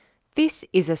This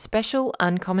is a special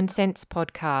Uncommon Sense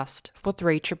podcast for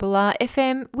 3RRR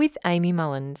FM with Amy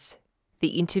Mullins.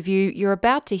 The interview you're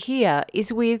about to hear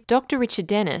is with Dr. Richard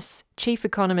Denniss, Chief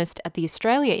Economist at the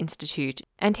Australia Institute,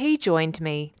 and he joined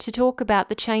me to talk about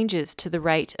the changes to the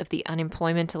rate of the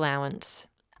unemployment allowance.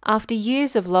 After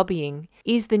years of lobbying,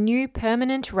 is the new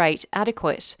permanent rate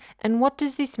adequate, and what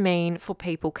does this mean for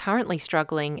people currently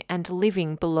struggling and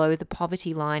living below the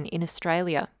poverty line in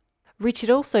Australia?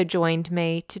 Richard also joined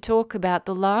me to talk about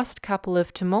the last couple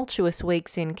of tumultuous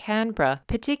weeks in Canberra,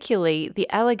 particularly the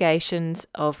allegations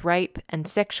of rape and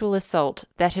sexual assault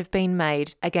that have been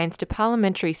made against a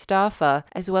parliamentary staffer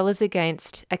as well as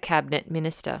against a cabinet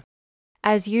minister.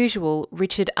 As usual,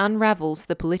 Richard unravels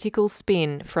the political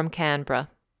spin from Canberra.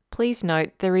 Please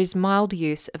note there is mild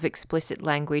use of explicit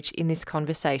language in this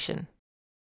conversation.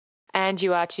 And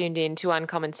you are tuned in to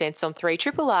Uncommon Sense on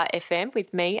 3RRR FM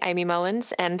with me, Amy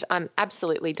Mullins, and I'm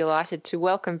absolutely delighted to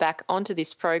welcome back onto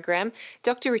this program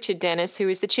Dr. Richard Denniss, who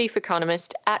is the Chief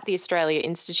Economist at the Australia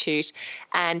Institute,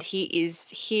 and he is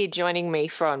here joining me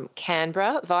from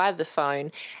Canberra via the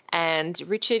phone. And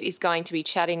Richard is going to be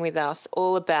chatting with us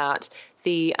all about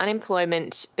the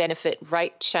unemployment benefit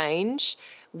rate change,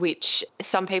 which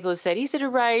some people have said, is it a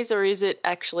raise or is it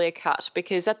actually a cut?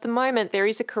 Because at the moment there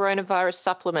is a coronavirus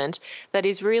supplement that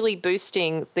is really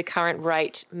boosting the current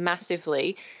rate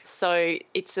massively. So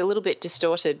it's a little bit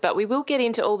distorted, but we will get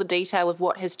into all the detail of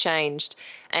what has changed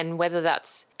and whether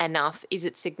that's enough. Is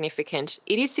it significant?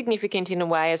 It is significant in a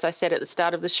way, as I said at the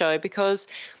start of the show, because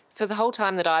for the whole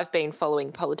time that I've been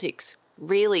following politics,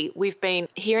 really, we've been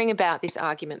hearing about this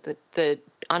argument that the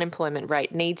unemployment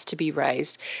rate needs to be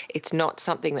raised. It's not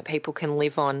something that people can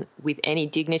live on with any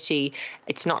dignity.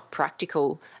 It's not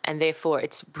practical, and therefore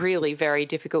it's really very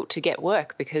difficult to get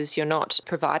work because you're not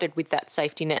provided with that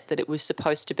safety net that it was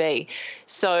supposed to be.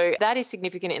 So that is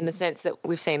significant in the sense that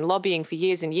we've seen lobbying for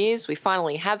years and years. We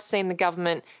finally have seen the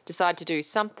government decide to do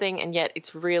something, and yet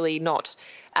it's really not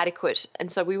adequate.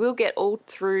 And so we will get all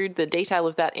through the detail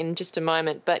of that in just a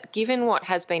moment. But given what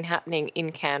has been happening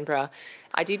in Canberra,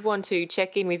 I did want to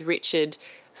check in with Richard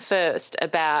first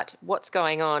about what's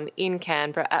going on in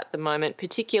Canberra at the moment,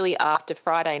 particularly after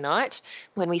Friday night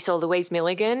when we saw Louise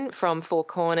Milligan from Four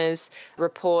Corners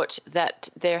report that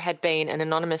there had been an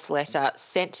anonymous letter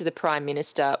sent to the Prime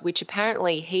Minister, which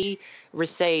apparently he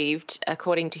received,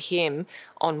 according to him,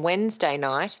 on Wednesday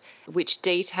night, which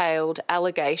detailed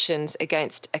allegations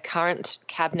against a current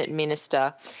cabinet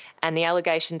minister. And the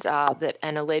allegations are that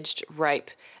an alleged rape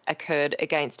occurred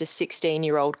against a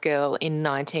 16-year-old girl in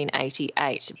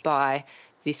 1988 by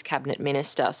this cabinet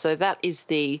minister. So that is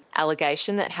the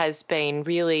allegation that has been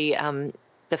really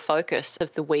the focus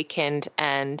of the weekend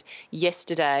and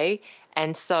yesterday.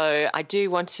 And so I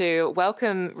do want to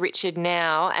welcome Richard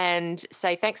now and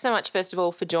say thanks so much, first of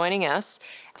all, for joining us.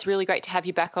 It's really great to have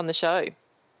you back on the show.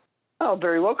 Oh,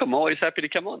 very welcome. Always happy to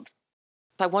come on.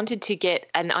 I wanted to get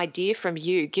an idea from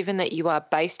you, given that you are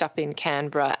based up in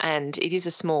Canberra and it is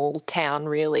a small town,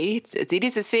 really. It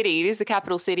is a city, it is the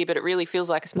capital city, but it really feels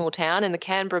like a small town, and the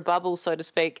Canberra bubble, so to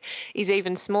speak, is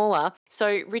even smaller.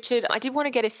 So, Richard, I did want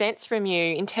to get a sense from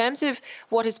you in terms of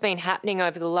what has been happening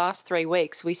over the last 3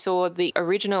 weeks. We saw the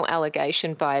original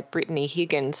allegation by Brittany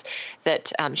Higgins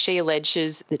that she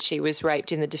alleges that she was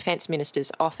raped in the Defence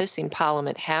Minister's office in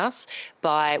Parliament House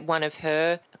by one of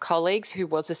her colleagues who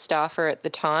was a staffer at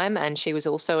the time, and she was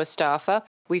also a staffer.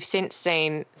 We've since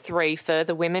seen 3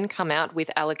 further women come out with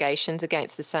allegations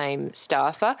against the same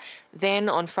staffer. Then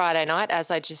on Friday night, as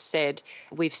I just said,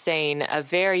 we've seen a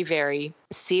very, very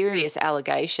serious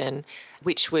allegation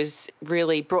which was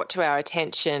really brought to our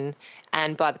attention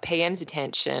and by the PM's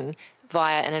attention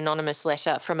via an anonymous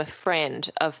letter from a friend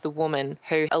of the woman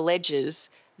who alleges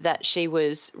that she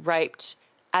was raped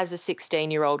as a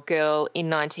 16-year-old girl in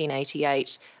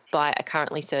 1988 by a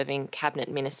currently serving cabinet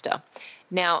minister.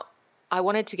 Now, I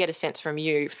wanted to get a sense from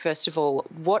you, first of all,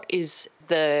 what is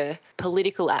the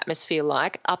political atmosphere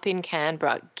like up in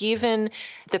Canberra, given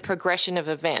the progression of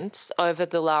events over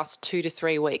the last 2 to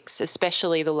 3 weeks,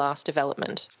 especially the last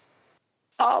development?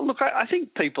 Look, I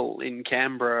think people in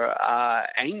Canberra are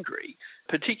angry,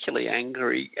 particularly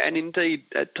angry, and indeed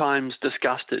at times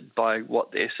disgusted by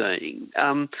what they're seeing.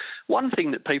 One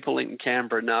thing that people in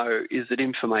Canberra know is that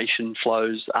information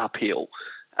flows uphill.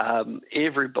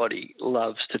 Everybody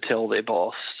loves to tell their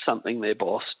boss something their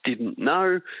boss didn't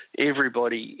know.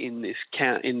 Everybody in this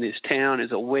town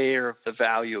is aware of the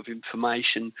value of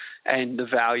information and the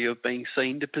value of being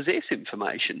seen to possess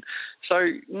information.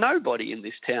 So nobody in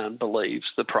this town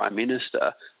believes the Prime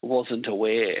Minister wasn't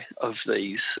aware of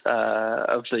these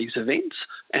events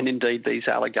and indeed these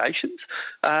allegations.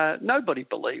 Nobody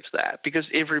believes that because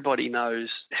everybody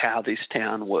knows how this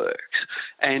town works.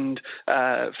 And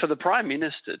for the Prime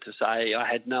Minister to say, I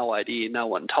had no idea, no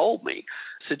one told me,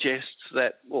 suggests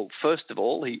that, well, first of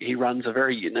all, he runs a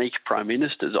very unique Prime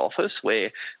Minister's office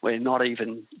where not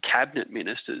even cabinet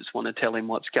ministers want to tell him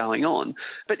what's going on.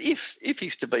 But if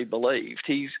he's to be believed,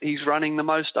 he's running the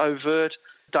most overt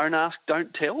don't ask,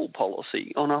 don't tell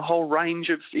policy on a whole range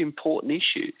of important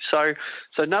issues. So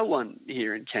no one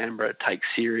here in Canberra takes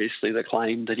seriously the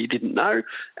claim that he didn't know,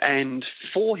 and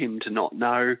for him to not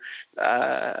know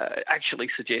actually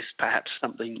suggests perhaps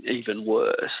something even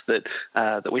worse, that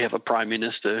we have a Prime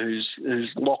Minister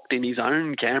who's locked in his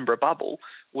own Canberra bubble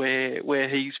where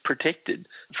he's protected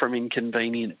from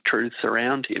inconvenient truths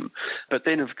around him. But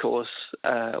then, of course,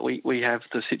 we have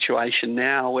the situation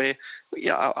now where,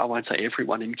 I won't say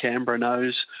everyone in Canberra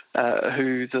knows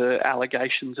who the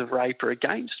allegations of rape are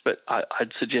against, but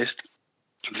I'd suggest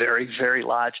a very, very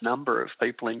large number of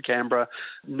people in Canberra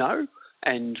know.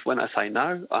 And when I say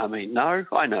no, I mean no.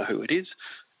 I know who it is.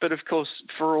 But of course,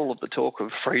 for all of the talk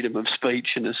of freedom of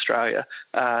speech in Australia,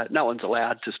 no one's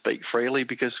allowed to speak freely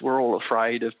because we're all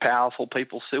afraid of powerful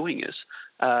people suing us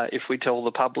if we tell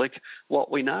the public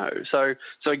what we know. So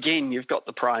again, you've got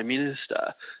the Prime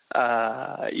Minister.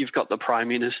 You've got the Prime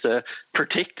Minister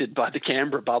protected by the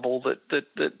Canberra bubble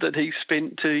that he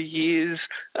spent 2 years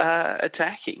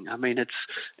attacking. I mean,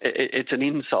 it's an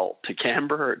insult to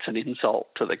Canberra. It's an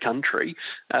insult to the country,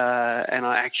 and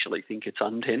I actually think it's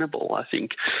untenable. I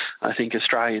think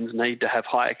Australians need to have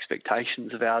high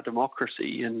expectations of our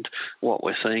democracy, and what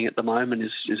we're seeing at the moment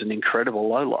is an incredible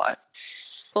lowlight.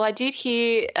 Well, I did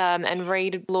hear and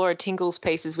read Laura Tingle's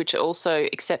pieces, which are also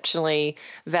exceptionally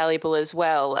valuable as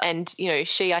well. And,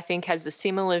 she, I think, has a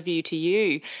similar view to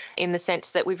you in the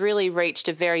sense that we've really reached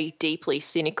a very deeply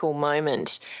cynical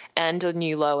moment and a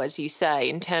new low, as you say,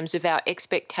 in terms of our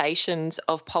expectations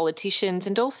of politicians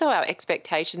and also our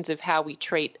expectations of how we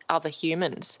treat other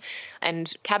humans.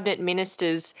 And cabinet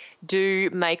ministers do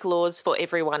make laws for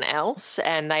everyone else,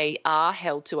 and they are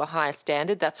held to a higher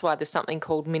standard. That's why there's something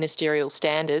called ministerial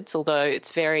standards, although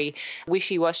it's very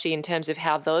wishy-washy in terms of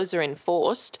how those are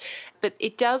enforced. But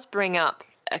it does bring up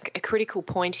a critical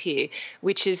point here,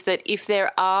 which is that if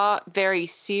there are very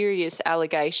serious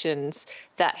allegations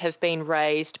that have been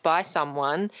raised by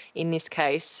someone, in this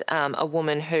case, a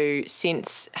woman who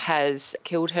since has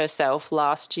killed herself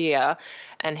last year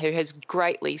and who has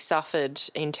greatly suffered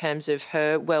in terms of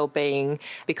her well-being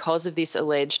because of this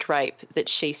alleged rape that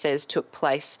she says took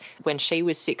place when she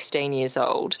was 16 years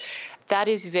old, that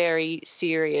is very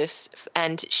serious,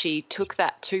 and she took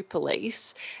that to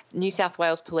police. New South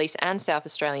Wales Police and South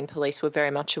Australian Police were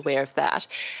very much aware of that.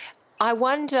 I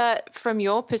wonder, from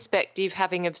your perspective,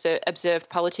 having observed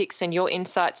politics and your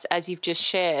insights as you've just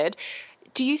shared,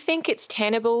 do you think it's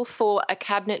tenable for a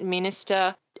cabinet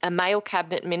minister, a male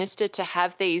cabinet minister, to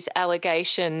have these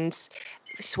allegations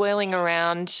swirling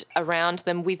around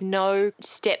them with no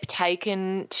step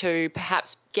taken to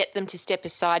perhaps get them to step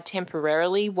aside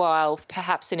temporarily while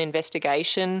perhaps an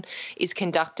investigation is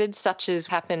conducted, such as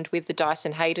happened with the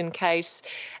Dyson Heydon case?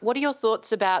 What are your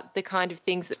thoughts about the kind of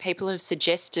things that people have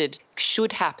suggested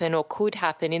should happen or could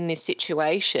happen in this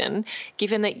situation,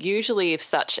 given that usually if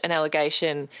such an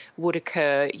allegation would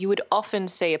occur, you would often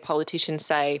see a politician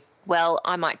say, well,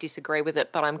 I might disagree with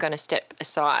it, but I'm going to step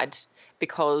aside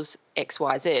because X,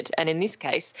 Y, Z. And in this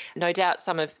case, no doubt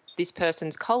some of this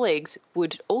person's colleagues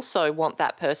would also want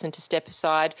that person to step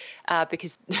aside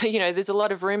because, there's a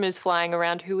lot of rumours flying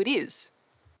around who it is.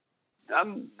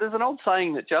 There's an old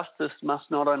saying that justice must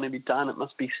not only be done, it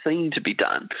must be seen to be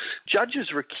done. Judges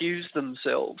recuse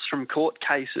themselves from court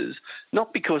cases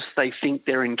not because they think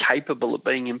they're incapable of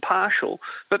being impartial,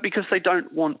 but because they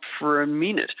don't want for a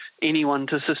minute anyone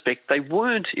to suspect they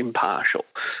weren't impartial.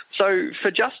 So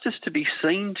for justice to be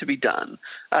seen to be done,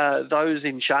 those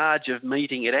in charge of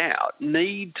meting it out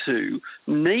need to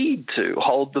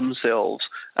hold themselves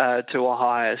to a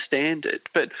higher standard.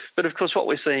 But of course what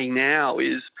we're seeing now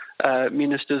is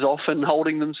ministers often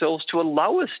holding themselves to a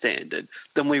lower standard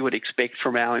than we would expect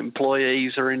from our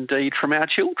employees or indeed from our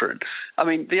children. I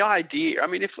mean, the idea,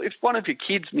 if one of your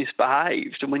kids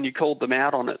misbehaved and when you called them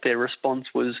out on it, their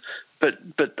response was,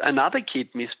 but another kid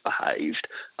misbehaved.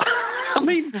 I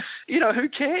mean, who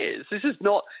cares? This is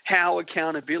not how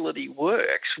accountability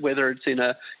works, whether it's in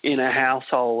a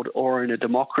household or in a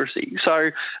democracy.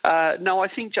 So, no, I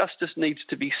think justice needs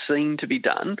to be seen to be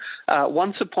done.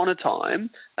 Once upon a time,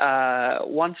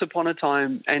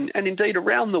 and indeed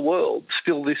around the world,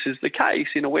 still this is the case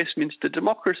in a Westminster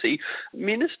democracy,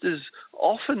 ministers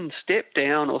often step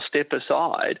down or step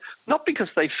aside, not because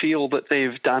they feel that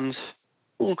they've done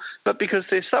something, but because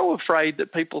they're so afraid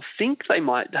that people think they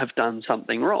might have done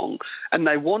something wrong, and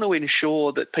they want to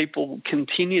ensure that people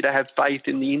continue to have faith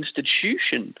in the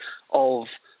institution of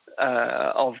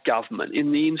government,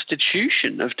 in the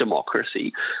institution of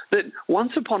democracy. That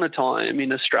once upon a time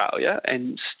in Australia,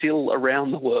 and still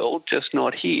around the world, just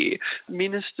not here,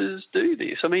 ministers do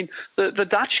this. I mean, the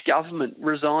Dutch government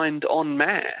resigned en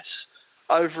masse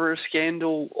over a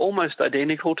scandal almost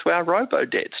identical to our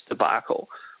robo-debts debacle.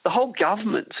 The whole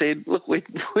government said, look, we're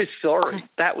sorry,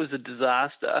 that was a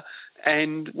disaster,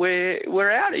 and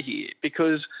we're out of here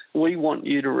because we want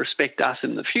you to respect us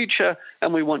in the future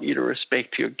and we want you to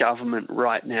respect your government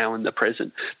right now in the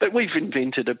present. But we've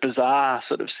invented a bizarre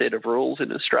sort of set of rules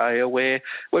in Australia where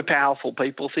powerful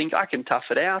people think, I can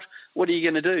tough it out. What are you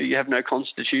going to do? You have no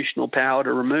constitutional power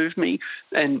to remove me.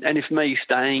 And if me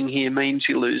staying here means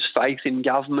you lose faith in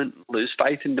government, lose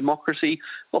faith in democracy,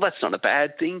 well, that's not a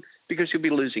bad thing, because you'll be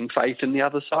losing faith in the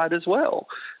other side as well.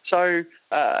 So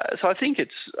I think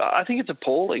it's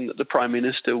appalling that the Prime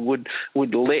Minister would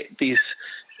let this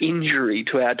injury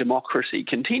to our democracy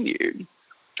continue.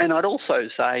 And I'd also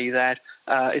say that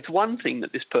it's one thing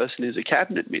that this person is a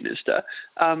cabinet minister.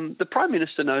 The Prime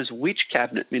Minister knows which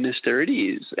cabinet minister it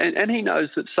is, and he knows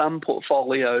that some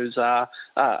portfolios are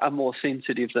more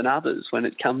sensitive than others when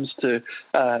it comes to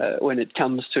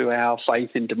our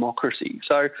faith in democracy.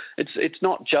 So it's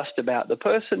not just about the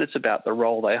person; it's about the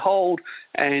role they hold.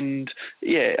 And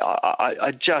yeah,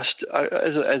 I just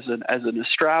as an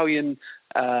Australian.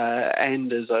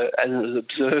 And as an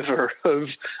observer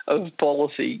of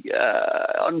policy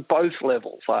on both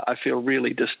levels, I feel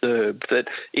really disturbed that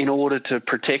in order to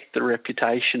protect the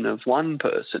reputation of one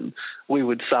person, we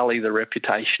would sully the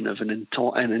reputation of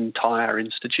an entire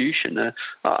institution.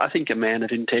 I think a man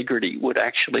of integrity would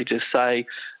actually just say,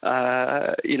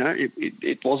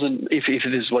 it wasn't, if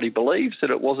it is what he believes,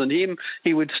 that it wasn't him,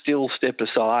 he would still step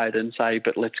aside and say,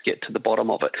 but let's get to the bottom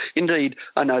of it. Indeed,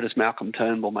 I noticed Malcolm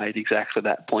Turnbull made exactly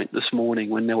that point this morning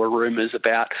when there were rumours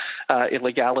about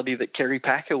illegality that Kerry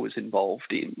Packer was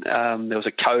involved in. There was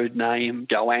a code name,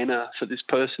 Goanna, for this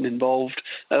person involved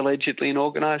allegedly in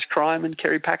organised crime, and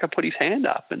Kerry Packer put his hand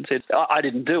up and said, I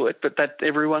didn't do it, but that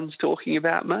everyone's talking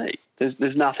about me.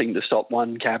 There's nothing to stop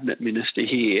one cabinet minister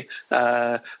here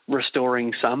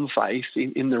restoring some faith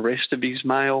in the rest of his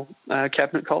male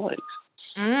cabinet colleagues.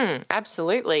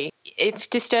 Absolutely. It's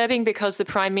disturbing because the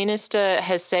Prime Minister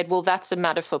has said, well, that's a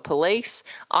matter for police.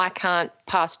 I can't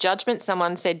pass judgment.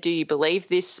 Someone said, do you believe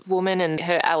this woman and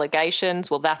her allegations?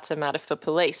 Well, that's a matter for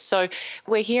police. So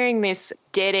we're hearing this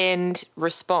dead-end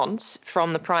response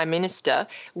from the Prime Minister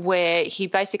where he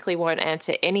basically won't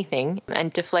answer anything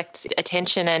and deflects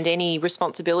attention and any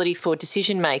responsibility for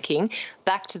decision-making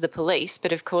back to the police.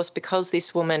 But of course, because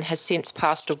this woman has since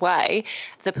passed away,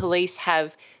 the police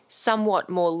have somewhat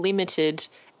more limited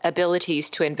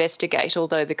abilities to investigate,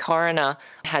 although the coroner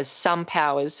has some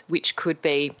powers which could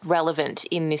be relevant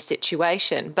in this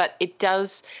situation. But it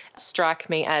does strike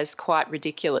me as quite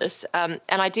ridiculous. And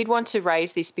I did want to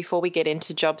raise this before we get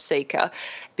into JobSeeker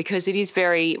because it is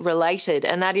very related,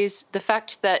 and that is the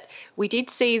fact that we did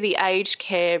see the Aged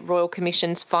Care Royal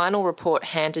Commission's final report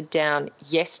handed down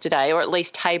yesterday, or at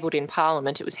least tabled in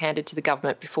Parliament. It was handed to the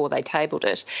government before they tabled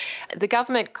it. The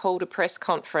government called a press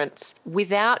conference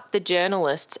without the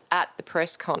journalists at the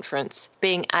press conference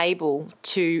being able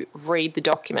to read the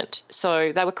document.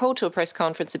 So they were called to a press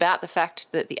conference about the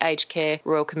fact that the Aged Care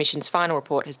Royal Commission's final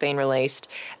report has been released.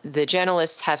 The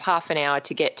journalists have half an hour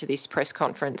to get to this press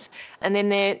conference, and then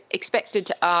they're expected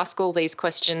to ask all these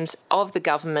questions of the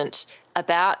government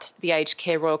about the Aged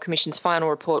Care Royal Commission's final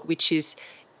report, which is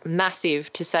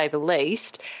massive to say the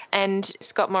least, and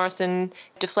Scott Morrison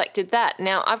deflected that.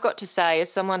 Now, I've got to say,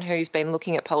 as someone who's been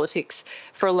looking at politics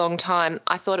for a long time,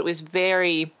 I thought it was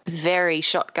very, very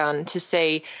shotgun to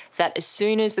see that as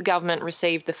soon as the government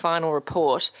received the final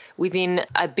report, within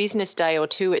a business day or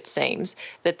two, it seems,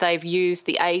 that they've used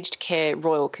the Aged Care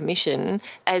Royal Commission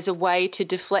as a way to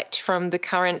deflect from the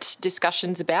current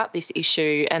discussions about this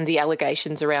issue and the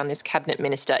allegations around this cabinet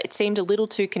minister. It seemed a little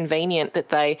too convenient that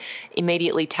they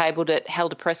immediately tabled it,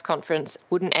 held a press conference,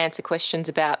 wouldn't answer questions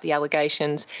about the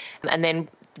allegations, and then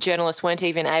journalists weren't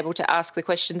even able to ask the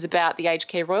questions about the Aged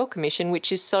Care Royal Commission,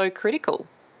 which is so critical.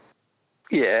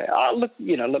 Yeah, look,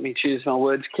 let me choose my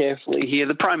words carefully here.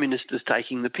 The Prime Minister's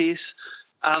taking the piss.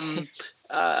 I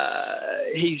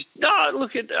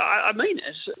mean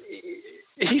it.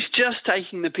 He's just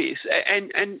taking the piss,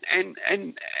 and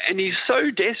he's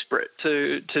so desperate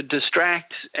to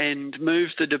distract and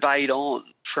move the debate on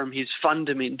from his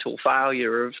fundamental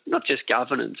failure of not just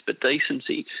governance but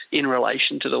decency in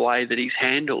relation to the way that he's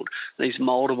handled these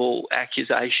multiple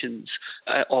accusations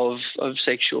of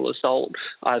sexual assault,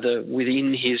 either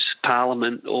within his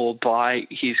parliament or by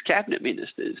his cabinet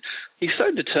ministers. He's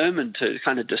so determined to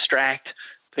kind of distract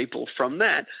people from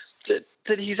that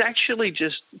he's actually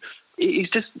he's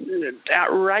just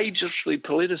outrageously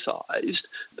politicised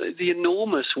the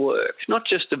enormous work, not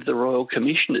just of the Royal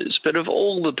Commissioners, but of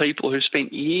all the people who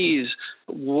spent years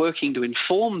working to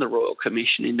inform the Royal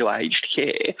Commission into aged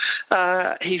care.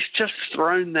 He's just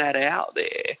thrown that out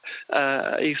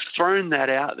there. He's thrown that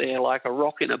out there like a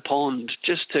rock in a pond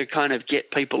just to kind of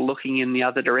get people looking in the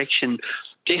other direction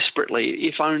desperately,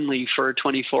 if only for a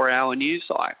 24-hour news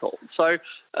cycle. So,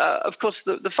 of course,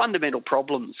 the fundamental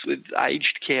problems with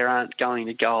aged care aren't going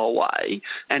to go away,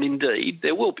 and indeed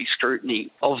there will be scrutiny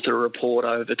of the report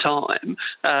over time.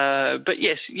 But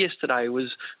yes, yesterday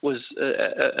was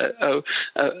a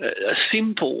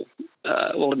simple.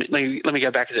 Let me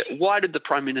go back a second. Why did the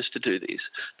Prime Minister do this?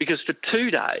 Because for 2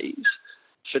 days,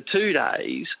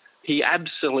 he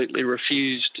absolutely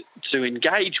refused to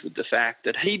engage with the fact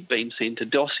that he'd been sent a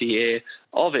dossier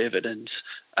of evidence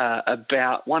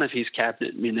about one of his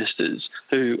cabinet ministers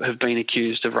who have been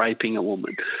accused of raping a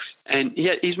woman. And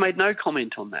yet he's made no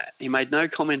comment on that. He made no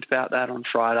comment about that on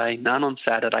Friday, none on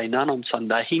Saturday, none on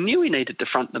Sunday. He knew he needed to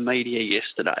front the media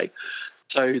yesterday.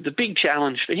 So the big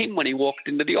challenge for him when he walked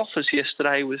into the office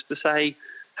yesterday was to say,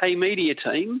 hey, media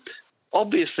team,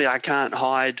 obviously I can't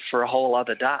hide for a whole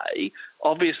other day.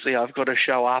 Obviously I've got to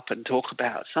show up and talk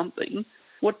about something.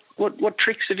 What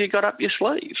tricks have you got up your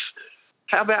sleeve?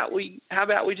 How about we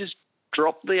just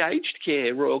drop the Aged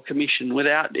Care Royal Commission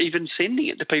without even sending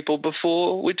it to people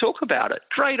before we talk about it?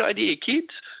 Great idea,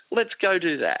 kids. Let's go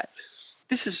do that.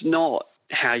 This is not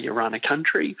how you run a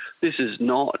country. This is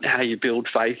not how you build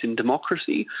faith in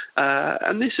democracy.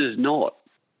 And this is not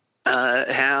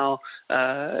how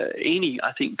any,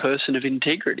 I think, person of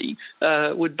integrity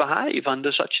would behave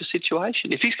under such a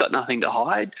situation. If he's got nothing to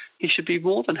hide, he should be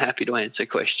more than happy to answer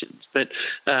questions. But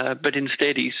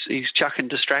instead, he's chucking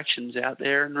distractions out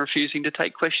there and refusing to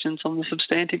take questions on the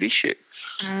substantive issue.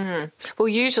 Well,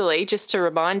 usually, just to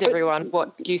remind everyone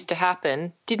what used to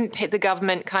happen, didn't the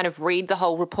government kind of read the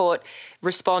whole report,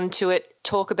 respond to it,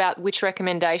 talk about which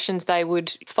recommendations they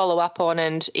would follow up on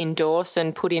and endorse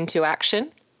and put into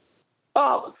action?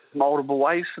 Oh, multiple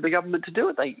ways for the government to do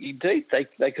it.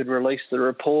 They could release the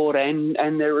report and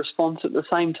their response at the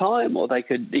same time, or they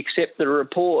could accept the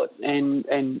report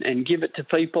and give it to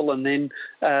people and then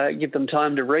give them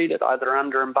time to read it, either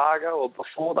under embargo or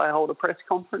before they hold a press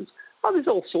conference. Oh, there's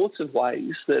all sorts of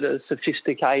ways that a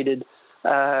sophisticated,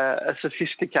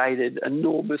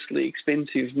 enormously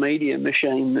expensive media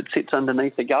machine that sits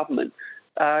underneath the government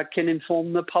can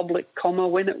inform the public,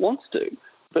 when it wants to.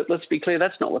 But let's be clear,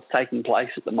 that's not what's taking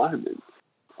place at the moment.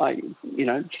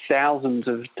 Thousands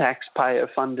of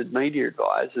taxpayer-funded media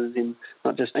advisors,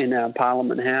 not just in our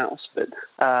Parliament House, but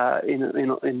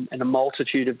in a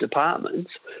multitude of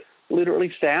departments. Literally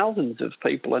thousands of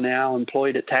people are now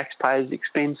employed at taxpayers'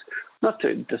 expense, not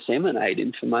to disseminate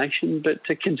information, but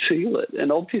to conceal it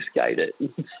and obfuscate it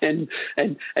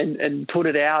and put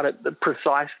it out at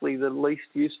precisely the least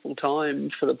useful time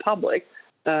for the public.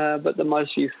 But the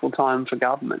most useful time for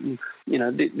government.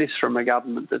 And, this from a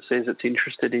government that says it's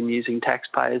interested in using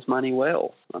taxpayers' money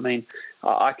well. I mean,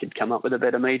 I could come up with a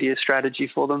better media strategy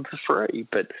for them for free,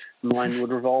 but mine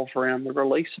would revolve around the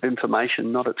release of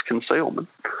information, not its concealment.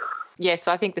 Yes,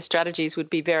 I think the strategies would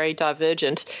be very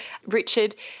divergent.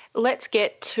 Richard, let's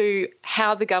get to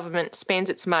how the government spends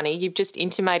its money. You've just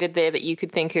intimated there that you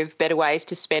could think of better ways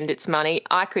to spend its money.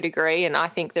 I could agree, and I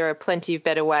think there are plenty of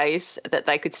better ways that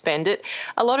they could spend it.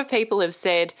 A lot of people have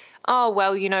said, oh,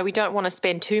 well, we don't want to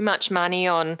spend too much money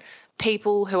on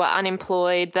people who are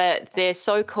unemployed, that they're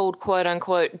so-called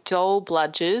quote-unquote dole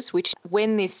bludgers, which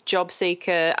when this job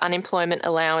seeker unemployment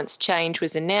allowance change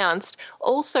was announced,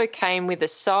 also came with a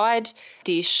side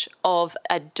dish of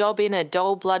a dob-in, a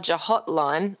dole bludger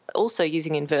hotline, also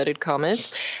using inverted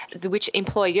commas, which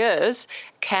employers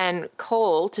can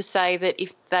call to say that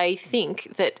if they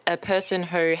think that a person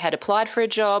who had applied for a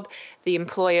job, the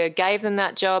employer gave them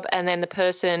that job, and then the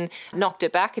person knocked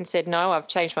it back and said, no, I've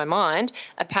changed my mind.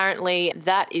 Apparently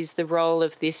that is the role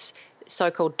of this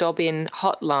so-called Dobbin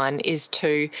hotline is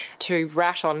to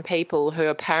rat on people who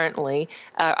apparently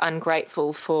are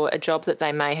ungrateful for a job that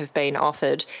they may have been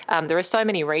offered. There are so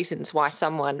many reasons why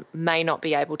someone may not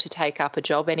be able to take up a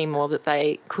job anymore that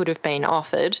they could have been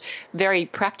offered, very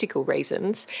practical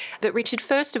reasons. But Richard,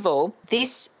 first of all,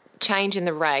 this change in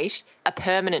the rate, a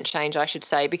permanent change, I should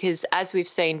say, because as we've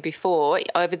seen before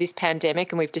over this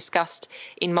pandemic, and we've discussed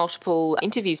in multiple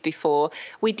interviews before,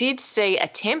 we did see a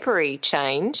temporary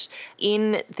change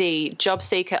in the job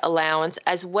seeker allowance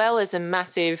as well as a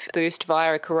massive boost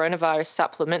via a coronavirus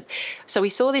supplement. So we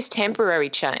saw this temporary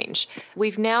change.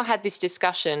 We've now had this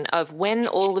discussion of when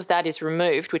all of that is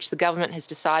removed, which the government has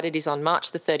decided is on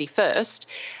March the 31st,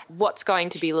 what's going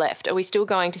to be left? Are we still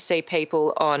going to see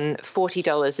people on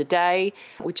 $40 a day,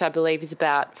 which I believe is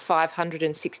about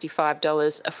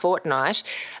 $565 a fortnight,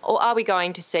 or are we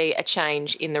going to see a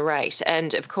change in the rate?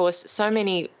 And of course, so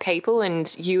many people,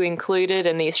 and you included,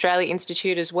 and the Australia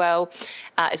Institute as well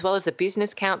as the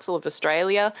Business Council of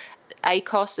Australia,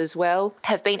 ACOS as well,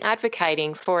 have been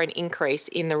advocating for an increase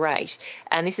in the rate.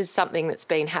 And this is something that's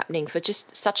been happening for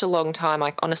just such a long time.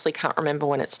 I honestly can't remember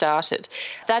when it started.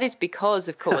 That is because,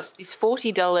 of course, this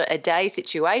 $40 a day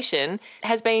situation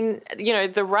has been,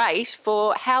 the rate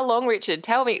for how long, Richard?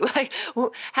 Tell me,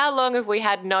 how long have we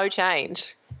had no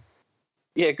change?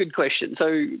 Yeah, good question.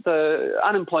 So the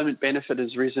unemployment benefit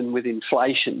has risen with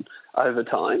inflation over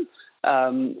time.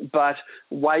 But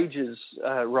wages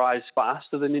rise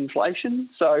faster than inflation.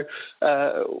 So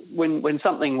when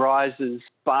something rises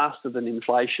faster than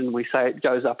inflation, we say it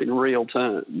goes up in real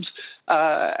terms.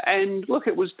 And look,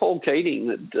 it was Paul Keating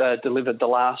that delivered the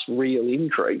last real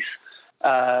increase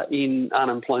in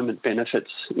unemployment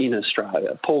benefits in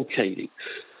Australia, Paul Keating.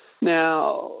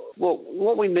 Now,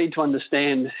 what we need to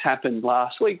understand happened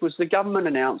last week was the government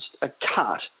announced a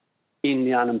cut in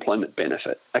the unemployment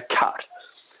benefit, a cut.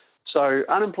 So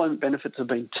unemployment benefits have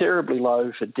been terribly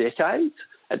low for decades.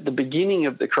 At the beginning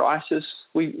of the crisis,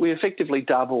 we effectively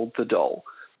doubled the dole,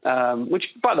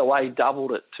 which, by the way,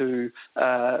 doubled it to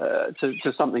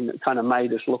something that kind of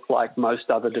made us look like most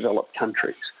other developed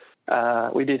countries.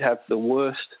 We did have the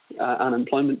worst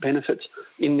unemployment benefits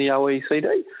in the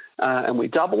OECD, and we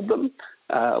doubled them,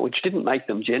 which didn't make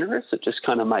them generous. It just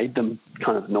kind of made them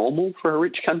kind of normal for a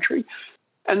rich country.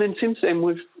 And then since then,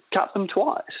 we've cut them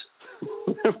twice.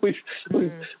 we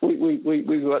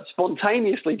got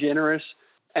spontaneously generous,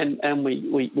 and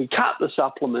we cut the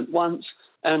supplement once,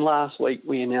 and last week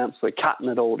we announced we're cutting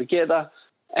it all together.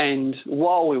 And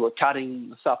while we were cutting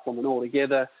the supplement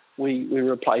altogether, we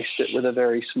replaced it with a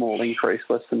very small increase,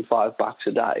 less than $5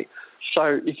 a day.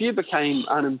 So if you became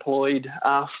unemployed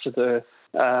after the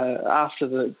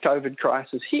COVID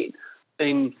crisis hit,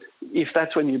 then if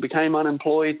that's when you became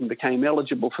unemployed and became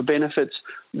eligible for benefits,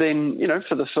 then,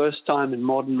 for the first time in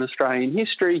modern Australian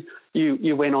history,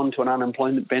 you went on to an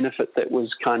unemployment benefit that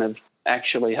was kind of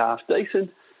actually half decent.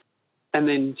 And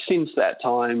then since that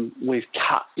time, we've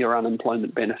cut your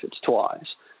unemployment benefits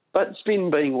twice. But spin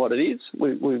being what it is,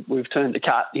 we've turned a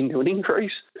cut into an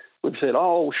increase. We've said,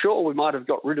 oh, sure, we might have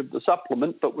got rid of the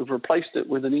supplement, but we've replaced it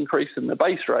with an increase in the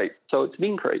base rate. So it's an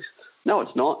increase. No,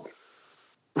 it's not.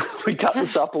 We cut the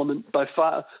supplement by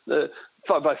far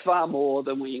more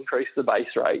than we increased the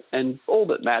base rate. And all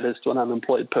that matters to an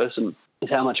unemployed person is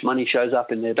how much money shows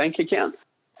up in their bank account.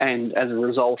 And as a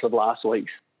result of last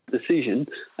week's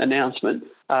announcement,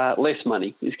 less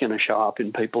money is going to show up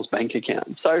in people's bank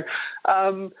accounts. So,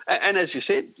 and as you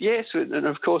said, yes, and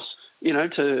of course,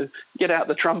 to get out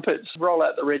the trumpets, roll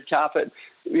out the red carpet,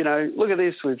 look at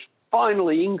this, we've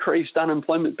finally increased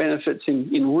unemployment benefits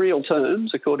in real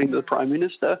terms, according to the Prime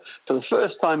Minister, for the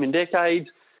first time in decades,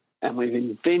 and we've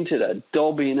invented a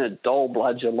Dobbin, a dole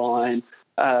bludger line,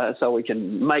 so we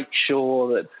can make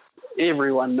sure that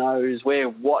everyone knows we're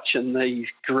watching these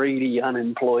greedy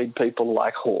unemployed people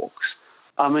like hawks.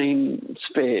 I mean,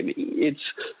 spare me.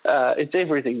 It's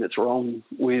everything that's wrong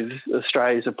with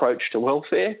Australia's approach to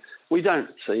welfare. We don't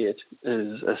see it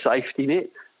as a safety net.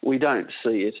 We don't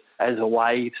see it as a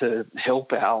way to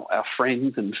help our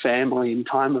friends and family in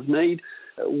time of need.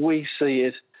 We see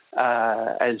it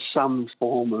as some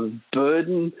form of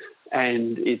burden,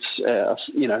 and it's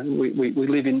we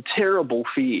live in terrible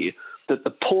fear that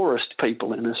the poorest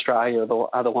people in Australia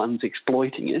are the ones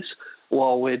exploiting us,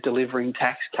 while we're delivering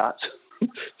tax cuts,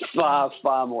 far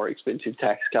more expensive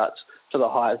tax cuts for the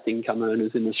highest income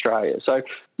earners in Australia. So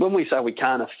when we say we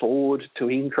can't afford to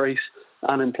increase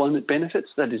unemployment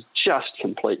benefits, that is just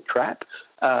complete crap.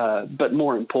 But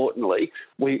more importantly,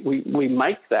 we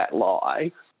make that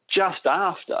lie just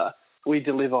after we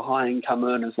deliver high income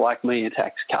earners like me a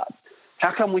tax cut.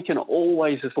 How come we can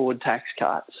always afford tax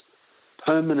cuts,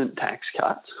 permanent tax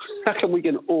cuts, how come we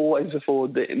can always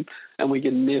afford them and we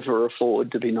can never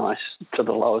afford to be nice to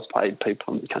the lowest paid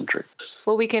people in the country?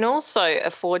 Well, we can also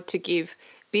afford to give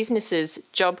businesses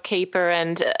JobKeeper,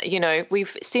 and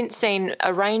we've since seen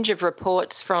a range of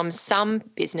reports from some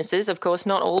businesses, of course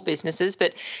not all businesses,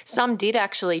 but some did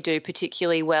actually do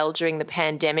particularly well during the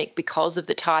pandemic because of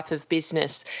the type of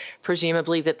business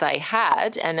presumably that they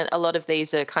had, and a lot of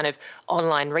these are kind of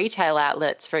online retail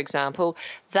outlets, for example.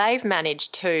 They've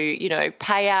managed to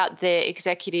pay out their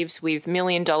executives with $1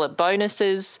 million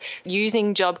bonuses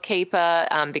using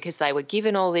JobKeeper because they were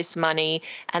given all this money,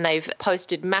 and they've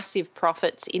posted massive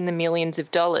profits in the millions of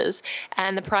dollars.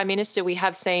 And the Prime Minister, we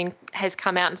have seen, has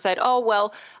come out and said,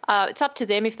 it's up to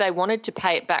them if they wanted to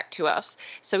pay it back to us.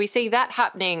 So we see that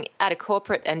happening at a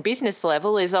corporate and business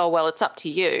level is, it's up to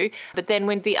you. But then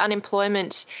when the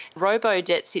unemployment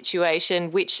robo-debt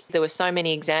situation, which there were so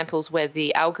many examples where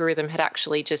the algorithm had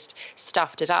actually just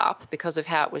stuffed it up because of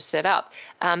how it was set up,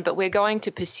 but we're going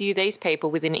to pursue these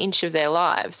people within an inch of their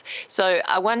lives. So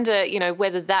I wonder,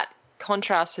 whether that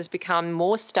contrast has become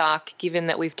more stark, given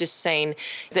that we've just seen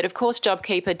that, of course,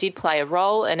 JobKeeper did play a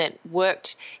role and it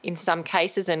worked in some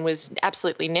cases and was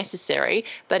absolutely necessary.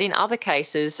 But in other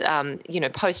cases,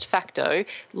 post facto,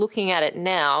 looking at it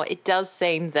now, it does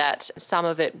seem that some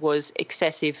of it was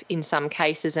excessive in some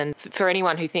cases. And for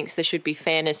anyone who thinks there should be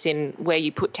fairness in where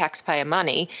you put taxpayer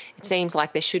money, it seems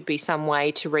like there should be some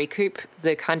way to recoup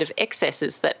the kind of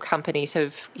excesses that companies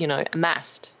have,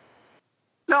 amassed.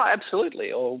 No,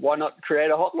 absolutely. Or why not create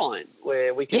a hotline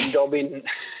where we can dob in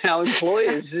our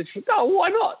employers? Why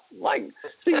not?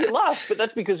 So you laugh, but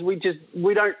that's because we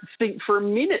don't think for a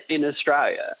minute in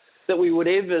Australia that we would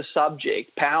ever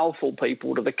subject powerful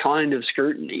people to the kind of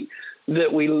scrutiny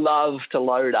that we love to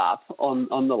load up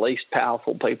on the least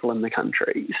powerful people in the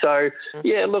country. So,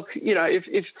 yeah, look,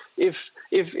 if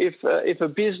a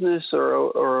business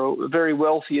or a very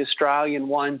wealthy Australian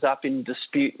winds up in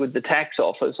dispute with the tax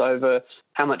office over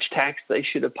how much tax they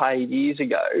should have paid years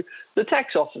ago, the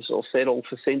tax office will settle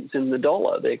for cents in the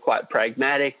dollar. They're quite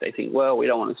pragmatic. They think, well, we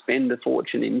don't want to spend a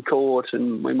fortune in court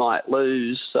and we might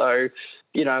lose. So,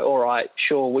 all right,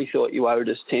 sure, we thought you owed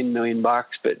us $10 million,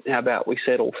 but how about we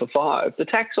settle for $5 million? The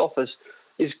tax office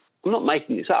is, I'm not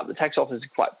making this up, the tax office is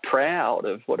quite proud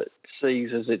of what it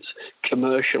sees as its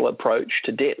commercial approach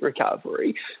to debt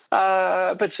recovery.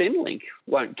 But Centrelink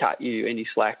won't cut you any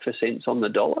slack for cents on the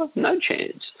dollar, no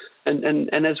chance. And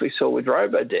as we saw with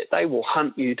robo-debt, they will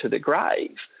hunt you to the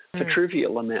grave for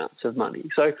trivial amounts of money.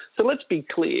 So let's be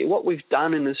clear. What we've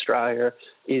done in Australia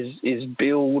is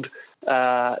build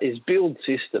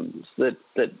systems that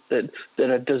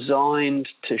are designed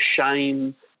to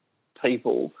shame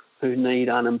people who need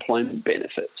unemployment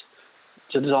benefits,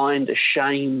 designed to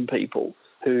shame people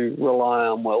who rely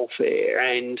on welfare,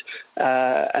 and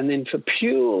then for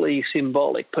purely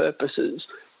symbolic purposes,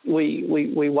 we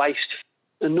waste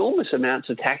enormous amounts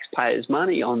of taxpayers'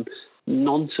 money on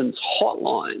nonsense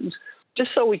hotlines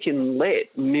just so we can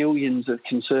let millions of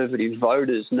Conservative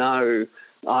voters know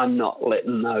I'm not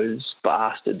letting those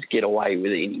bastards get away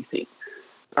with anything.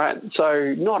 Right?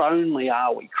 So not only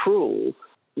are we cruel,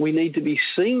 we need to be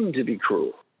seen to be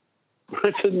cruel.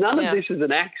 Right? So none of this is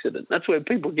an accident. That's where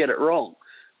people get it wrong.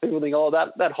 People think,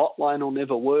 that hotline will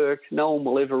never work. No one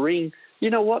will ever ring.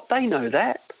 You know what? They know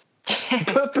that.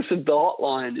 The purpose of the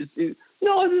hotline is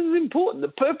this is important. The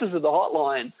purpose of the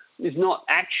hotline is not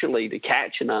actually to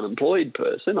catch an unemployed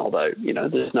person, although,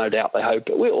 there's no doubt they hope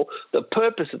it will. The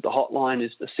purpose of the hotline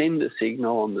is to send a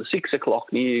signal on the 6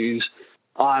 o'clock news,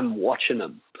 I'm watching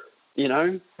them,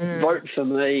 vote for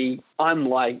me. I'm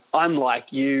like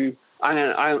you.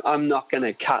 I'm not going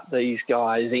to cut these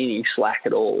guys any slack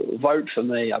at all. Vote for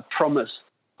me. I promise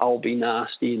I'll be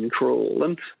nasty and cruel.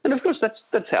 And of course,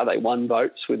 that's how they won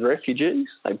votes with refugees.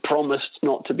 They promised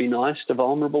not to be nice to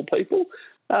vulnerable people.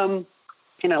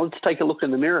 Let's take a look in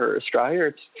the mirror, Australia.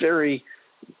 It's a very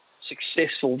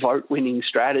successful vote-winning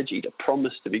strategy to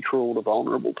promise to be cruel to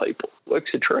vulnerable people.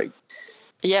 Works a treat.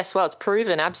 Yes, well, it's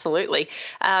proven, absolutely.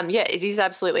 It is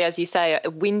absolutely, as you say, a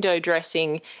window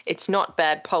dressing. It's not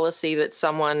bad policy that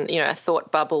someone, a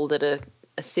thought bubble that a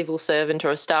civil servant or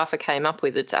a staffer came up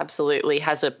with. It absolutely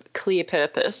has a clear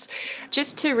purpose.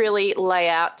 Just to really lay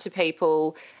out to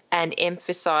people and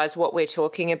emphasise what we're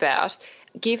talking about,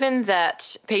 given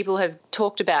that people have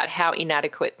talked about how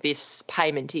inadequate this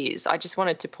payment is, I just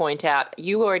wanted to point out,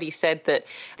 you already said that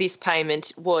this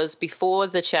payment was before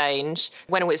the change,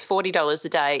 when it was $40 a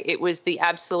day, it was the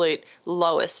absolute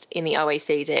lowest in the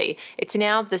OECD. It's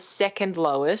now the second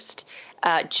lowest,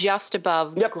 just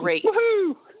above Greece.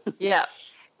 Woohoo! Yeah.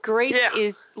 Greece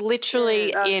is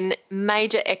literally in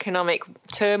major economic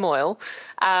turmoil,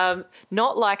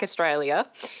 not like Australia.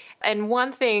 And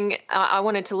one thing I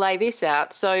wanted to lay this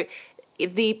out. So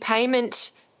the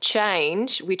payment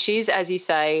change, which is, as you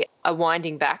say, a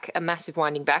massive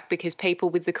winding back, because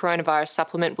people with the coronavirus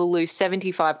supplement will lose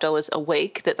 $75 a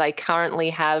week that they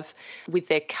currently have with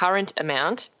their current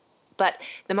amount. But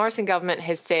the Morrison government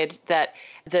has said that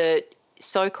the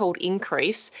so-called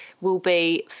increase will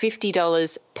be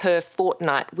 $50 per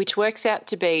fortnight, which works out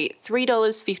to be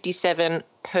 $3.57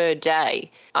 per day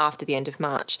after the end of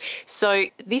March. So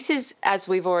this is, as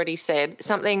we've already said,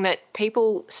 something that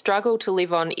people struggle to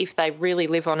live on if they really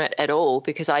live on it at all,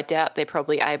 because I doubt they're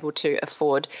probably able to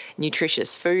afford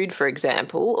nutritious food, for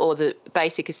example, or the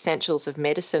basic essentials of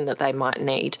medicine that they might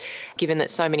need, given that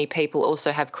so many people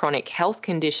also have chronic health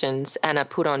conditions and are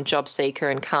put on job seeker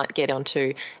and can't get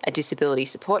onto a disability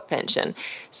support pension.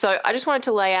 So I just wanted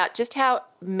to lay out just how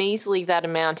measly that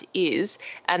amount is,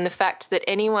 and the fact that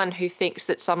anyone who thinks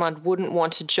that someone wouldn't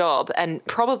want a job, and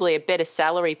probably a better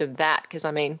salary than that, because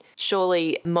I mean,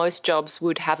 surely most jobs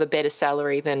would have a better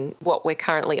salary than what we're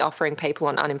currently offering people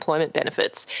on unemployment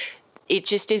benefits. It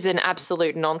just is an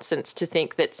absolute nonsense to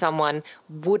think that someone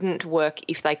wouldn't work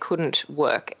if they couldn't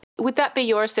work. Would that be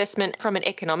your assessment from an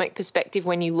economic perspective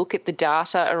when you look at the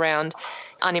data around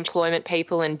unemployment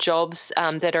people and jobs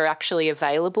that are actually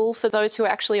available for those who are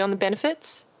actually on the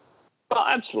benefits? Well,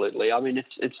 absolutely. I mean,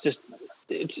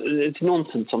 it's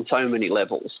nonsense on so many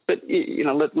levels. But,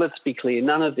 let's be clear.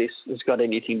 None of this has got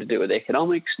anything to do with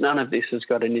economics. None of this has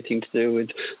got anything to do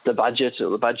with the budget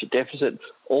or the budget deficit.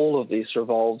 All of this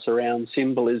revolves around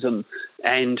symbolism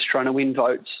and trying to win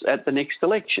votes at the next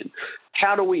election.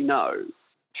 How do we know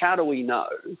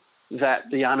that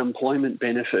the unemployment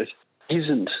benefit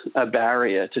isn't a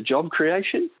barrier to job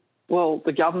creation? Well,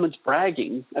 the government's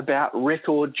bragging about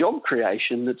record job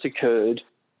creation that's occurred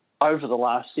over the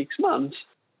last 6 months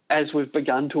as we've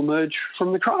begun to emerge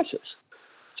from the crisis.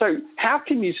 So how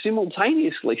can you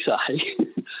simultaneously say,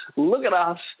 look at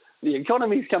us, the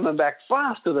economy's coming back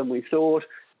faster than we thought,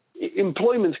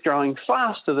 employment's growing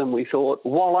faster than we thought,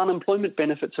 while unemployment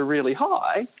benefits are really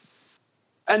high,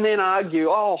 and then argue,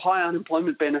 high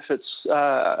unemployment benefits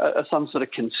are some sort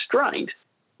of constraint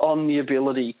on the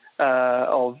ability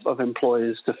of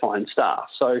employers to find staff.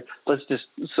 So let's just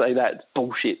say that's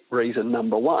bullshit reason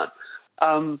number one.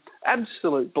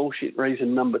 Absolute bullshit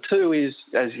reason number two is,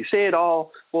 as you said,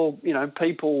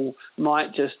 people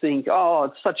might just think,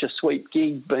 it's such a sweet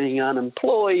gig being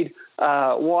unemployed.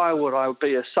 Why would I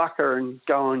be a sucker and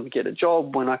go and get a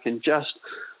job when I can just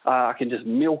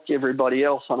milk everybody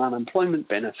else on unemployment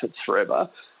benefits forever?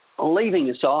 Leaving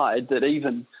aside that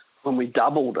even when we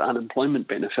doubled unemployment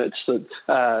benefits, that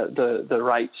the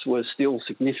rates were still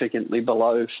significantly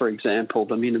below, for example,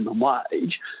 the minimum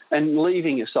wage, and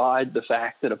leaving aside the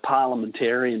fact that a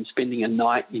parliamentarian spending a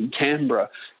night in Canberra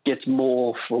gets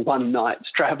more for one night's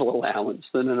travel allowance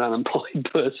than an unemployed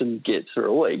person gets for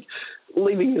a week.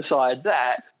 Leaving aside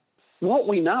that, what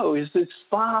we know is there's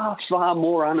far, far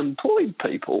more unemployed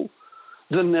people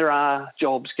than there are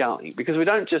jobs going, because we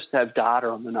don't just have data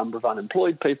on the number of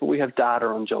unemployed people, we have data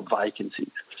on job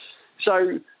vacancies.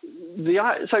 So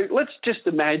let's just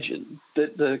imagine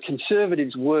that the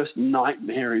Conservatives' worst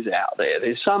nightmare is out there.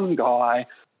 There's some guy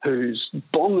who's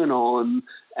bonging on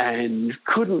and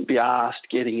couldn't be asked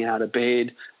getting out of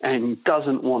bed and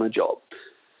doesn't want a job.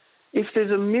 If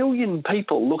there's 1 million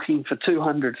people looking for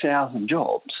 200,000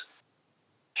 jobs,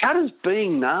 how does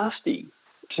being nasty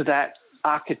to that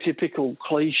archetypical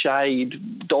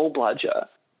cliched doll bludger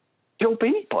help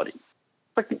anybody?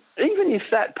 Like, even if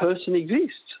that person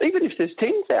exists, even if there's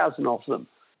 10,000 of them,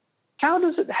 how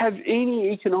does it have any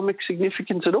economic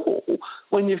significance at all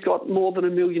when you've got more than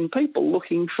 1 million people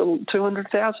looking for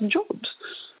 200,000 jobs?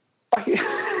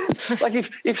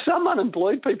 If some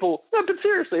unemployed people, no, but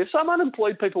seriously, if some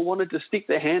unemployed people wanted to stick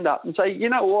their hand up and say, you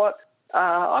know what,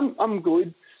 I'm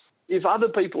good. If other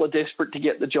people are desperate to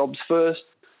get the jobs first,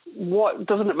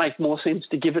 doesn't it make more sense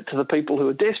to give it to the people who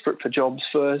are desperate for jobs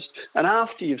first, and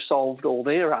after you've solved all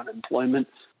their unemployment,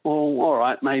 well, all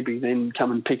right, maybe then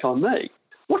come and pick on me?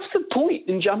 What's the point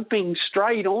in jumping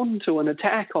straight on to an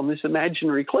attack on this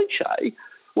imaginary cliche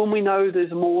when we know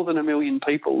there's more than 1 million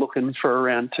people looking for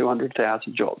around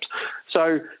 200,000 jobs?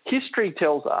 So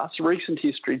recent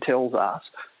history tells us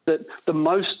that the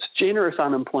most generous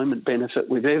unemployment benefit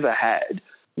we've ever had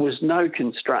was no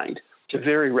constraint to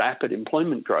very rapid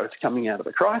employment growth coming out of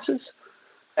the crisis.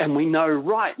 And we know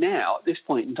right now, at this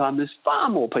point in time, there's far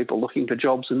more people looking for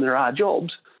jobs than there are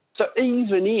jobs. So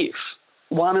even if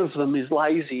one of them is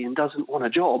lazy and doesn't want a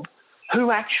job,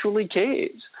 who actually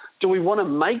cares? Do we want to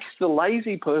make the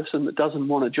lazy person that doesn't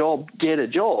want a job get a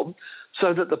job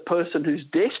so that the person who's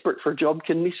desperate for a job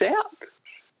can miss out?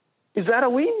 Is that a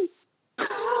win?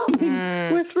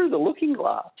 We're through the looking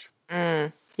glass.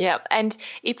 Yeah. And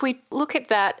if we look at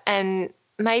that, and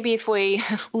maybe if we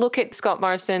look at Scott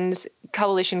Morrison's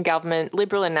coalition government,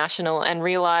 Liberal and National, and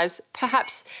realise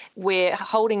perhaps we're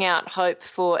holding out hope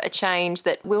for a change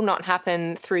that will not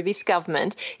happen through this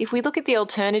government. If we look at the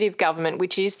alternative government,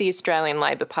 which is the Australian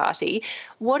Labor Party,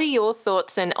 what are your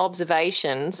thoughts and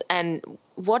observations, and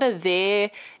what are their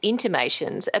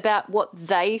intimations about what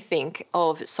they think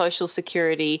of social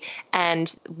security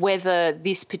and whether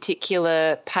this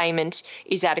particular payment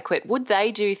is adequate? Would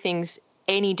they do things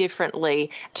any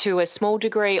differently to a small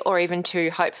degree or even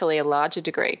to hopefully a larger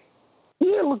degree?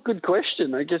 Yeah, look, good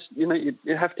question. I guess, you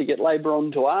have to get Labor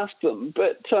on to ask them.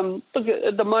 But look,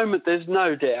 at the moment, there's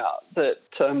no doubt that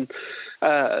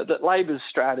that Labor's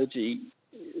strategy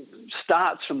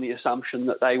starts from the assumption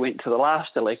that they went to the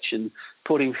last election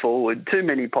putting forward too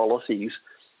many policies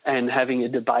and having a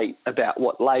debate about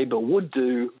what Labor would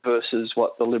do versus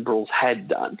what the Liberals had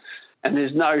done. And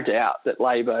there's no doubt that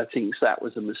Labor thinks that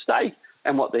was a mistake.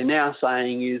 And what they're now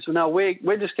saying is, no,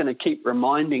 we're just going to keep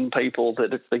reminding people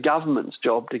that it's the government's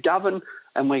job to govern,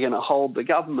 and we're going to hold the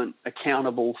government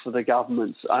accountable for the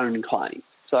government's own claim.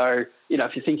 So,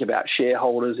 if you think about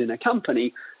shareholders in a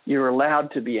company, you're allowed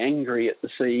to be angry at the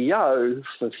CEO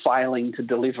for failing to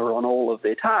deliver on all of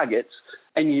their targets,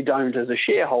 and you don't, as a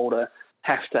shareholder,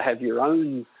 have to have your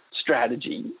own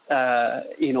strategy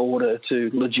in order to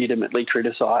legitimately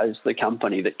criticise the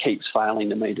company that keeps failing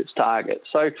to meet its targets.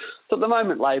 So at the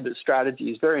moment, Labor's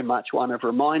strategy is very much one of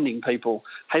reminding people,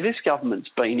 hey, this government's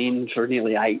been in for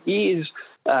nearly 8 years.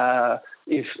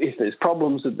 If there's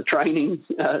problems with the training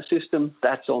system,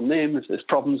 that's on them. If there's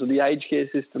problems with the aged care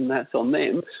system, that's on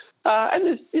them.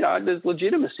 And there's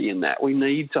legitimacy in that. We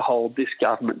need to hold this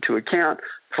government to account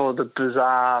for the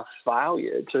bizarre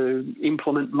failure to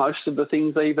implement most of the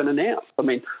things they even announced. I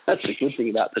mean, that's the good thing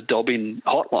about the Dobbin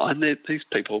hotline. These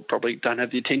people probably don't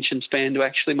have the attention span to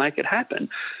actually make it happen.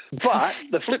 But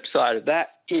the flip side of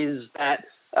that is that,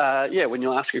 when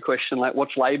you ask a question like,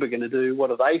 what's Labor going to do? What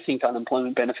do they think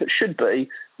unemployment benefits should be?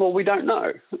 Well, we don't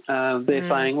know. They're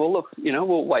saying, well, look,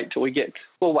 we'll wait till we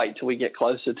get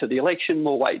closer to the election.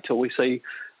 We'll wait till we see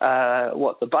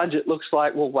what the budget looks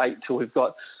like. We'll wait till we've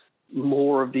got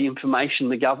more of the information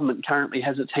the government currently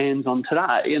has its hands on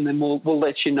today, and then we'll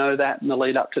let you know that in the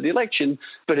lead up to the election.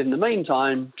 But in the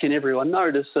meantime, can everyone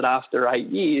notice that after 8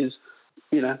 years,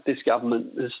 this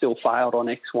government has still failed on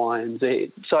X, Y, and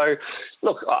Z? So,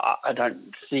 look, I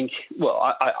don't think,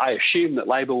 I assume that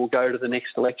Labor will go to the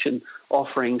next election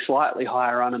offering slightly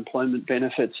higher unemployment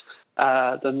benefits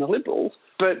than the Liberals.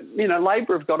 But,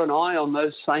 Labor have got an eye on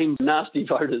those same nasty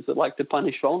voters that like to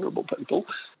punish vulnerable people.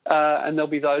 And there'll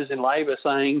be those in Labor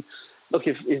saying, look,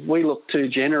 if we look too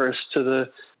generous to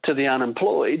the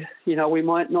unemployed, we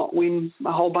might not win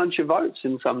a whole bunch of votes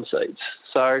in some seats.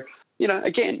 So,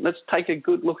 again, let's take a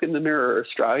good look in the mirror,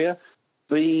 Australia.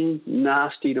 Being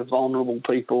nasty to vulnerable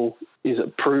people is a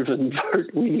proven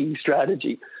vote-winning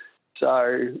strategy.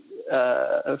 So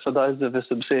for those of us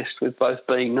obsessed with both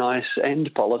being nice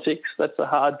and politics, that's a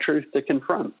hard truth to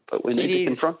confront, but we need to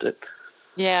confront it.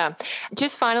 Yeah.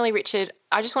 Just finally, Richard,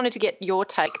 I just wanted to get your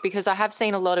take, because I have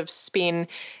seen a lot of spin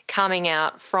coming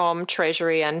out from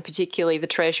Treasury and particularly the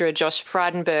Treasurer, Josh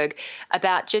Frydenberg,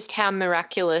 about just how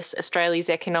miraculous Australia's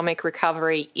economic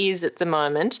recovery is at the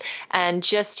moment and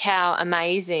just how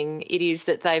amazing it is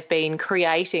that they've been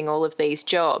creating all of these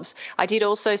jobs. I did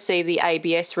also see the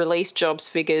ABS release jobs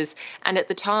figures, and at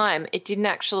the time it didn't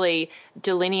actually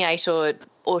delineate or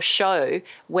show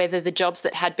whether the jobs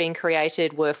that had been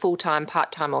created were full-time,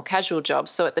 part-time or casual jobs.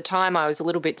 So at the time I was a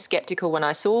little bit sceptical when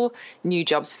I saw new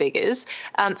jobs figures.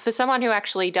 For someone who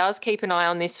actually does keep an eye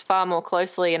on this far more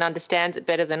closely and understands it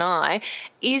better than I,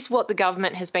 is what the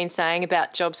government has been saying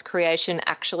about jobs creation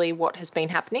actually what has been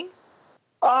happening?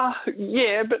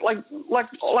 Yeah, but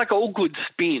like all good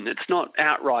spin, it's not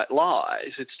outright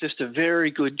lies. It's just a very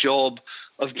good job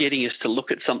of getting us to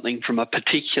look at something from a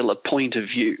particular point of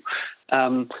view.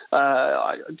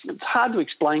 It's hard to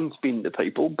explain spin to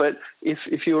people, but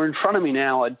if you were in front of me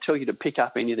now, I'd tell you to pick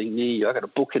up anything near you. I've got a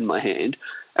book in my hand.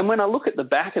 And when I look at the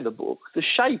back of the book, the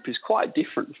shape is quite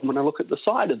different from when I look at the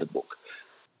side of the book.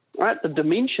 Right? The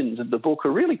dimensions of the book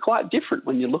are really quite different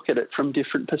when you look at it from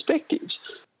different perspectives.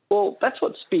 Well, that's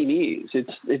what spin is.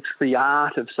 It's the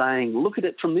art of saying, look at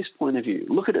it from this point of view,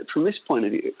 look at it from this point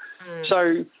of view.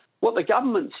 So what the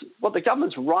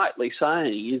government's rightly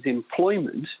saying is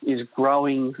employment is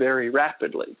growing very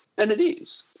rapidly, and it is.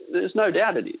 There's no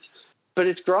doubt it is. but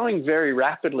it's growing very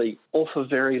rapidly off a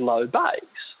very low base.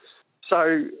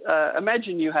 So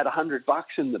imagine you had $100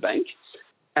 in the bank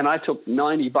and I took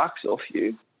 $90 off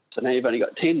you. So now you've only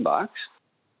got $10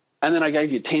 and then I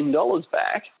gave you $10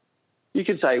 back. You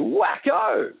could say,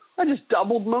 wacko, I just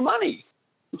doubled my money.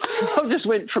 I just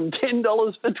went from $10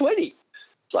 to $20.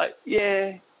 It's like,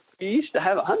 yeah, you used to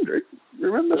have 100.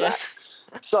 Remember that?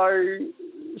 So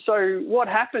what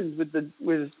happened with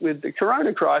the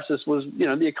corona crisis was,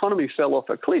 the economy fell off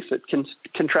a cliff. It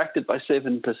contracted by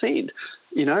 7%.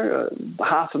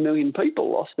 500,000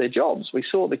 people lost their jobs. We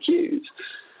saw the queues.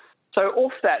 So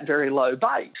off that very low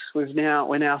base, we're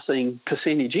now seeing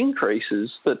percentage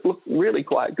increases that look really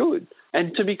quite good.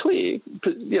 And to be clear,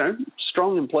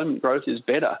 strong employment growth is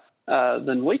better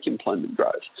than weak employment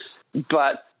growth.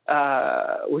 But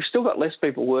we've still got less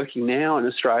people working now in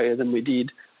Australia than we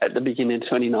did at the beginning of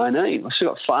 2019. We've still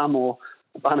got far more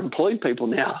unemployed people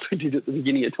now than we did at the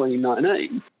beginning of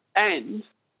 2019. And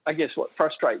I guess what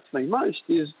frustrates me most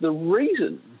is the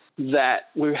reason that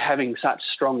we're having such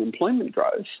strong employment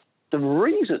growth, the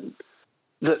reason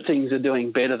that things are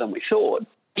doing better than we thought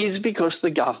is because the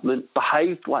government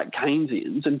behaved like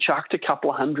Keynesians and chucked a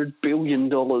couple of $100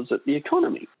 billion at the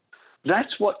economy.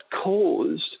 That's what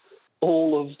caused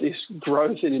all of this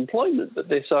growth in employment that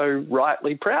they're so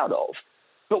rightly proud of.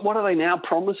 But what are they now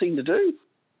promising to do?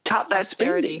 Cut that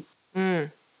spending.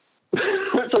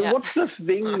 What's the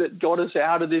thing that got us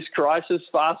out of this crisis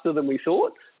faster than we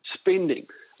thought? Spending.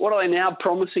 What are they now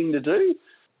promising to do?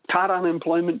 Cut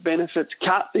unemployment benefits,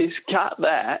 cut this, cut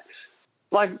that.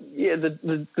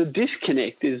 The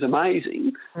disconnect is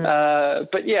amazing.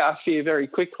 But I fear very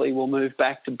quickly we'll move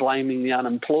back to blaming the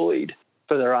unemployed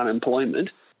for their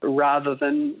unemployment rather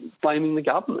than blaming the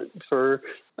government for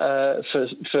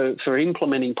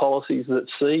implementing policies that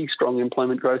see strong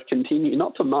employment growth continue,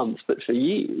 not for months, but for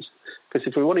years. Because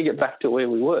if we want to get back to where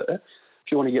we were,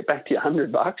 if you want to get back to your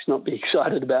 $100, not be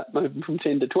excited about moving from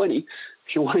 10 to 20,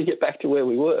 if you want to get back to where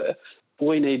we were,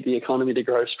 we need the economy to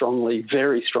grow strongly,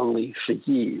 very strongly, for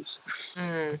years.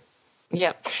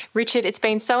 Yeah. Richard, it's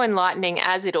been so enlightening,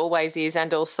 as it always is,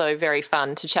 and also very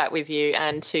fun to chat with you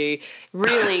and to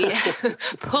really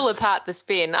pull apart the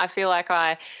spin. I feel like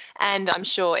and I'm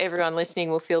sure everyone listening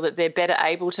will feel that they're better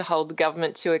able to hold the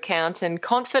government to account and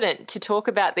confident to talk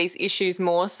about these issues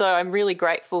more. So I'm really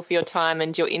grateful for your time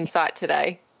and your insight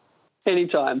today.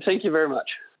 Anytime. Thank you very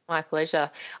much. My pleasure.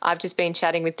 I've just been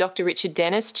chatting with Dr. Richard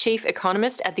Denniss, Chief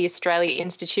Economist at the Australia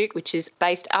Institute, which is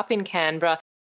based up in Canberra.